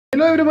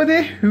Hello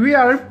everybody, we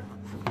are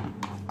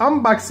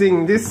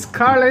unboxing this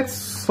Scarlett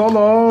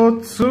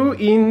Solo 2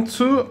 in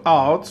 2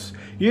 out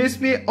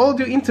USB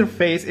audio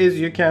interface. As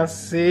you can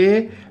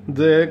see,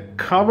 the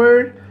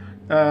cover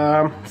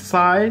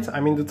side,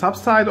 the top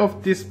side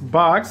of this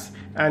box,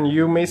 and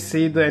you may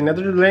see the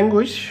another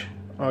language.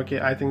 Okay,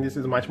 I think this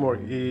is much more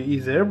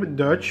easier.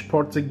 Dutch,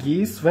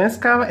 Portuguese,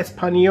 Svenska,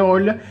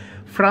 Espanol,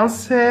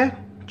 Francais,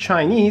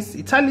 Chinese,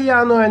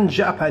 Italiano, and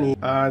Japanese.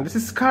 This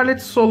is Scarlett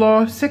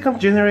Solo 2nd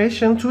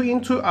generation 2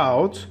 in 2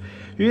 out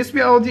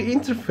USB audio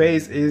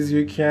interface, as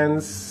you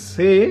can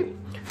see.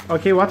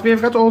 Okay, what we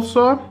have got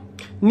also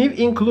new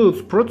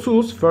includes Pro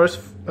Tools first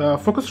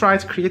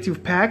Focusrite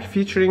Creative Pack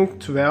featuring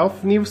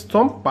 12 new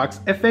stomp box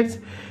effects,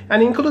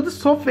 and included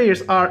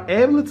softwares are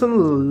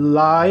Ableton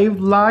Live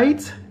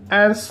Lite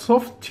and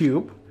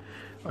Softtube.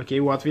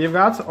 Okay, what we have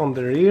got on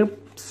the rear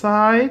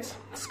side,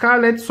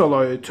 Scarlett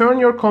Solo, turn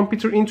your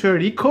computer into a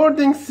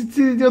recording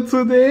studio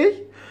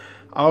today.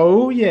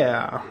 Oh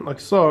yeah. Okay,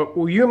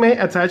 so you may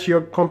attach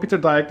your computer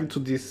directly to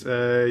this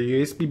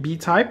USB-B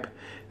type,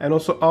 and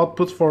also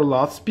output for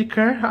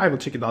loudspeaker. I will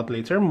check it out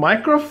later.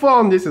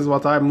 Microphone, this is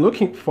what I'm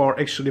looking for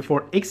actually,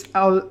 for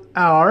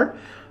XLR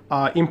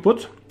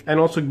input, and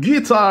also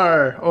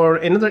guitar or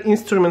another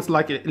instruments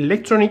like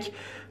electronic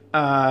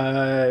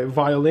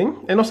violin,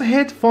 and also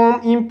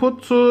headphone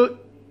input to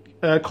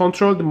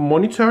control the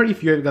monitor.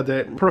 If you have got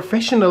a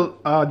professional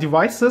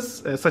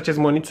devices such as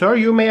monitor,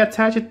 you may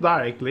attach it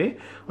directly.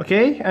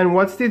 Okay, and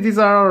what's this? These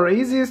are the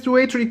easiest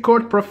way to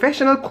record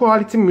professional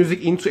quality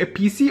music into a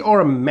PC or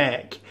a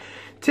Mac.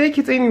 Take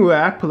it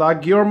anywhere,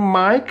 plug your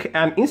mic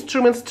and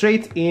instrument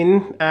straight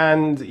in,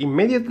 and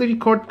immediately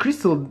record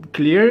crystal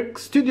clear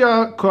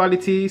studio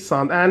quality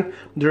sound, and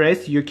the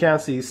rest you can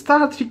see.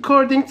 Start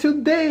recording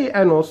today.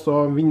 And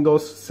also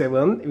Windows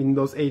 7,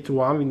 Windows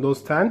 8.1,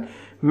 Windows 10,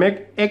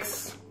 Mac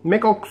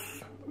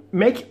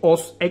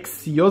OS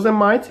X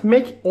Yosemite,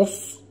 Mac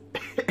OS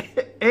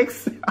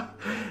X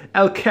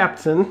El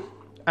Captain,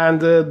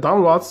 and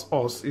downloads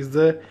OS is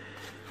the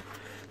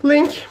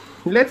link.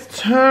 Let's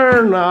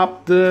turn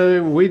up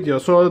the video.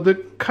 So the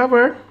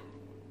cover,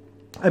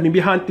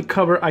 behind the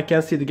cover I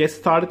can see the get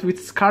started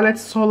with Scarlett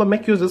Solo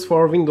Mac users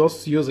for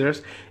Windows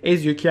users,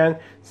 as you can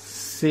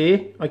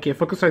see. Okay,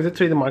 Focusrite the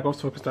 3D mark of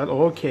Focusrite.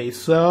 Okay,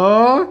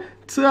 so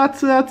this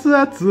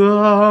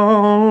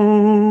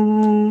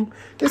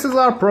is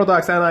our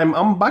products, and I'm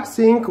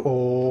unboxing.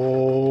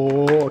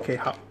 Oh, okay.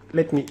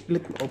 Let me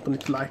open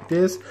it like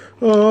this.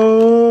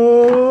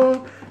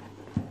 Oh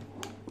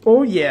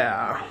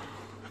yeah.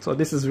 So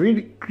this is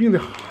really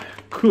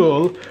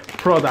cool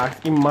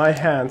product in my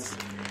hands.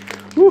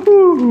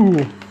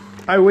 Woohoo!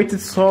 I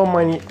waited so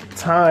many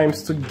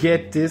times to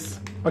get this.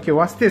 Okay,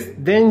 what's this?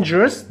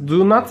 Dangerous,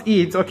 do not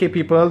eat. Okay,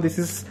 people, this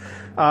is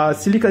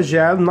silica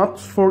gel, not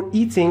for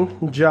eating,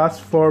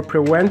 just for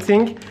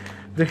preventing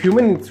the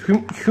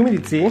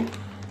humidity.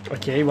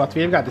 Okay, what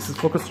we have got? This is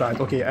Focusrite.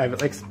 Okay, I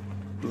will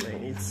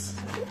explain it.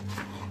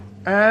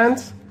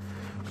 And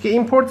okay,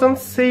 important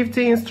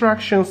safety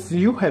instructions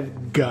you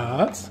have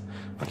got.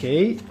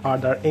 Okay, are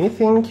there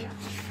anything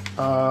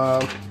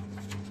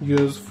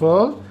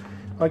useful?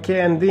 Okay,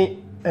 and the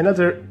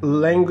another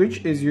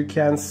language, as you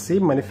can see,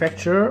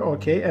 manufacturer.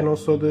 Okay, and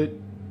also the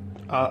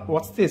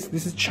what's this?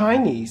 This is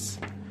Chinese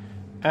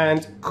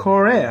and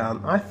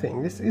Korean. I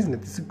think this, isn't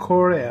it? This is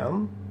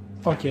Korean.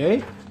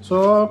 Okay,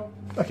 so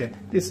okay,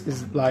 this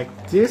is like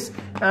this,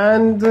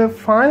 and the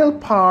final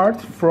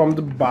part from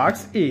the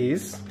box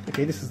is,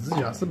 okay, this is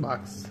just the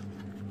box.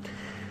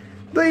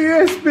 The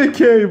USB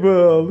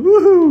cable.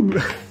 Woohoo!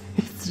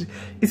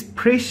 It's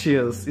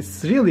precious.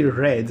 It's really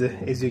red,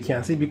 as you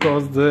can see,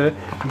 because the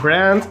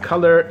brand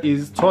color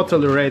is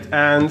totally red,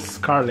 and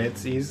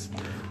Scarlett is,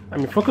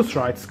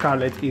 Focusrite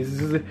Scarlett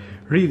is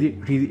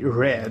really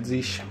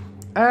reddish.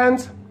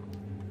 And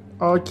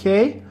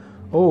okay,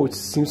 oh, it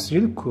seems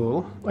really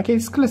cool. Okay,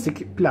 it's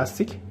classic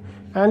plastic,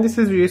 and this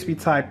is USB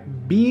type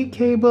B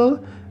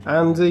cable,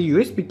 and the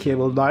USB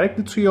cable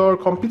directly to your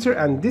computer,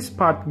 and this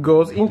part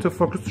goes into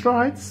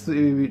Focusrite's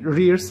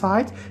rear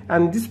side,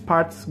 and this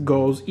part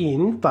goes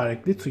in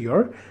directly to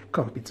your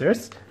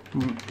computer's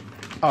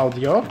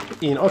audio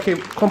in. Okay,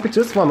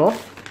 computer's one of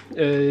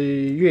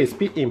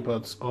USB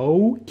inputs.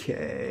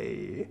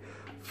 Okay,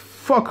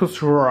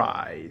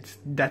 Focusrite,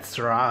 that's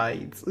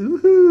right.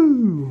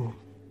 Woohoo!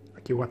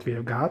 Okay, what we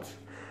have got,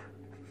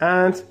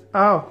 and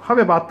how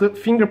about the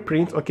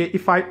fingerprint? Okay,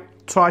 if I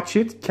touch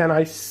it, can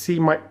I see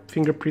my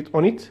fingerprint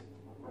on it?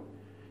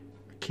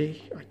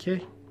 Okay,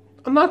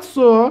 not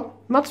so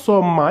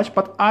much,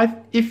 but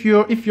if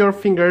your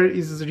finger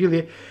is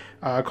really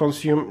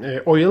consume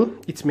oil,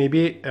 it may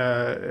be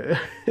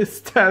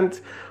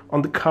stand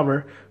on the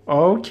cover.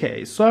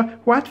 Okay, so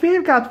what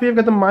we've got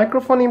the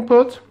microphone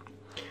input,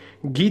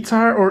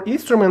 guitar or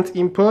instrument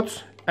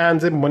input, and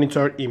the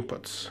monitor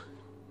inputs.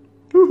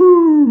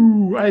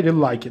 Woohoo! I really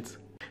like it.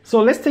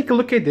 So let's take a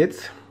look at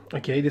it.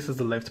 Okay, this is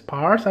the left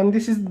part, and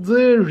this is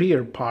the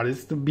rear part,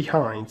 it's the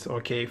behind.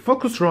 Okay,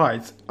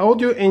 Focusrite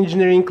Audio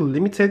Engineering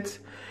Limited,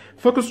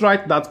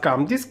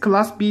 Focusrite.com. This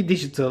Class B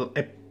digital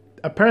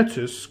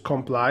apparatus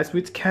complies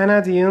with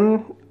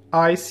Canadian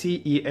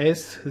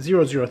ICES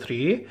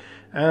 003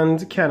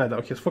 and Canada.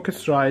 Okay,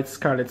 Focusrite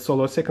Scarlett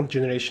Solo 2nd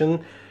generation.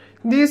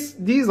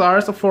 These are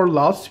for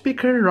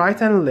loudspeaker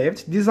right and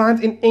left,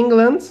 designed in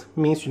England,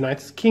 means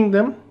United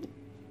Kingdom,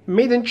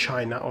 made in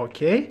China.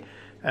 Okay,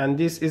 and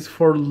this is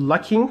for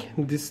locking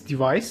this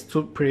device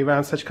to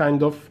prevent such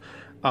kind of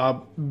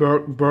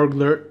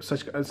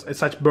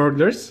such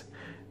burglars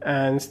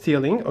and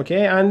stealing.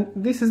 Okay, and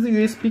this is the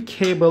USB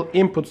cable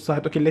input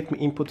side. Okay, let me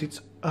input it.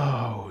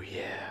 Oh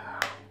yeah,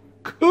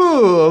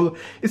 cool.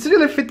 It's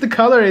really fit the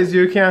color, as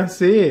you can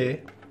see.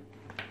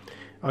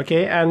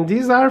 Okay, and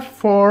these are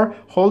for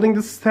holding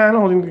the stand,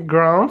 holding the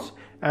ground,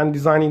 and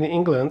designed in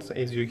England,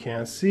 as you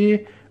can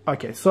see.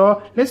 Okay,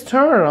 so let's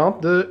turn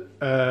around the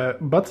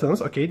buttons.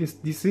 Okay,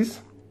 this is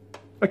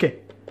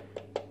okay,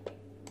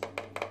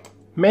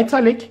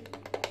 metallic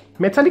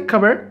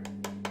cover,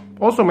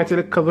 also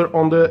metallic cover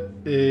on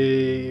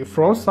the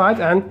front side,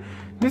 and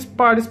this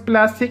part is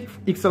plastic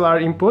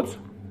XLR input,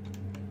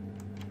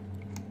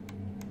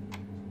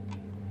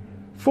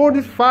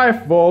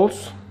 45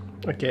 volts.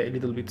 Okay, a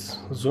little bit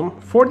zoom.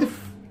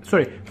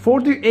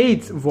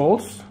 48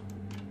 volts.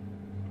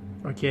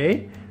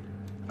 Okay,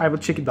 I will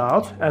check it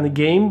out. And the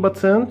gain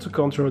button to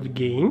control the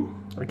gain.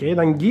 Okay,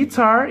 then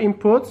guitar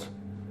input.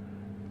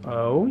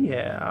 Oh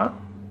yeah.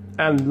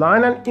 And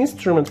line and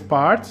instrument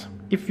part.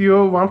 If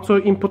you want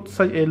to input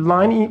a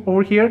line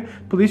over here,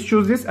 please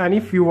choose this. And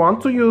if you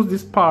want to use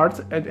this part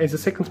as a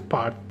second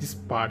part, this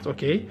part,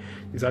 okay,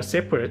 these are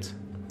separate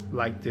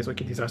like this.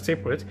 Okay, these are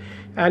separate.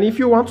 And if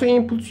you want to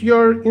input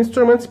your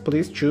instruments,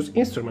 please choose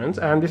instruments.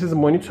 And this is a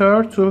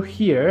monitor to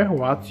hear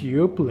what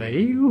you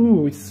play.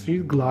 Ooh, it's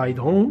really glide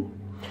on.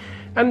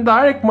 And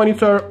direct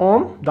monitor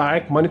on,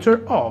 direct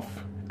monitor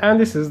off. And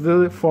this is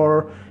the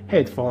for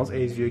headphones,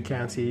 as you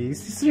can see.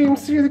 This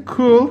seems really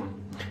cool.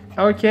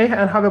 Okay,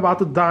 and how about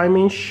the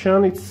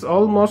dimension? It's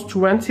almost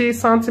 20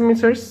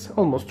 centimeters,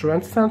 and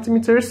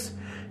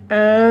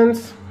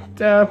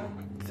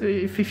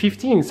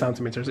 15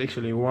 centimeters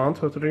actually. 1,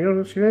 2,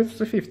 3,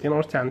 15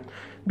 or 10,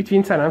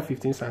 between 10 and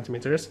 15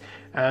 centimeters,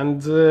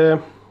 and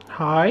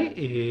high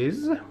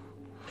is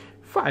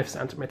 5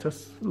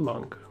 centimeters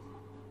long.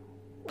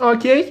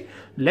 Okay,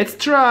 let's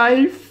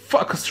try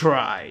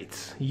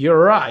Focusrite. You're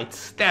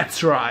right,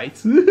 that's right.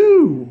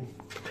 Woohoo!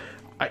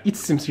 It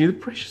seems really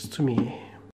precious to me.